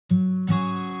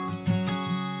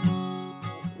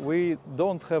we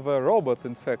don't have a robot,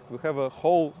 in fact, we have a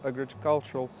whole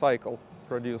agricultural cycle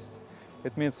produced.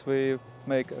 It means we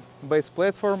make a base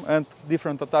platform and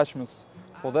different attachments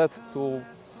for that to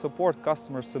support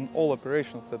customers in all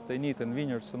operations that they need in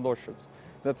vineyards and orchards.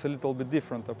 That's a little bit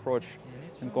different approach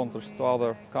in contrast to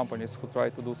other companies who try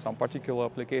to do some particular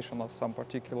application of some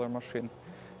particular machine.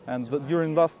 And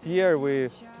during last year we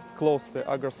closed the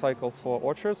agro-cycle for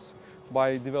orchards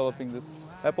by developing this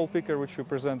apple picker, which we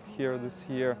present here this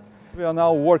year. We are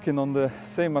now working on the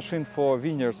same machine for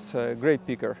vineyards, grape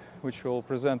picker, which we'll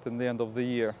present in the end of the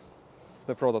year,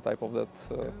 the prototype of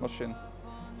that machine.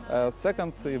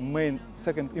 Second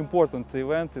important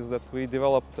event is that we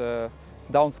developed a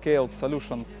downscaled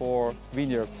solution for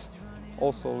vineyards.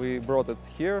 Also, we brought it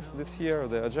here this year,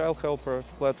 the Agilehelper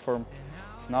platform.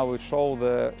 Now we show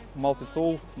the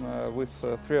multi-tool with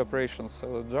 3 operations,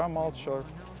 so the drum mulcher,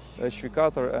 HV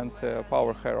cutter and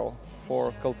power harrow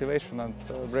for cultivation and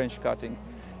branch cutting.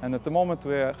 And at the moment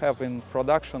we have in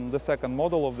production the second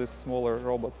model of this smaller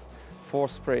robot for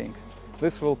spraying.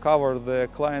 This will cover the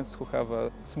clients who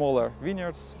have smaller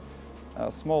vineyards,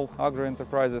 small agro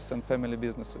enterprises and family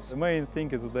businesses. The main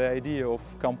thing is the idea of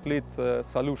complete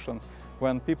solution,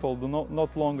 when people do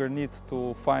not longer need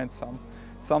to find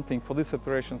something for this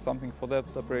operation, something for that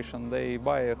operation. They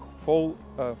buy a full,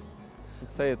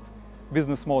 let's say it,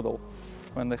 business model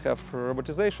when they have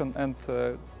robotization and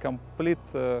complete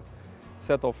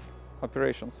set of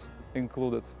operations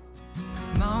included.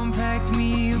 Mom packed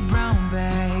me a brown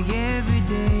bag every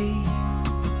day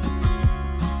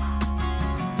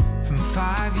from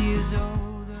 5 years old.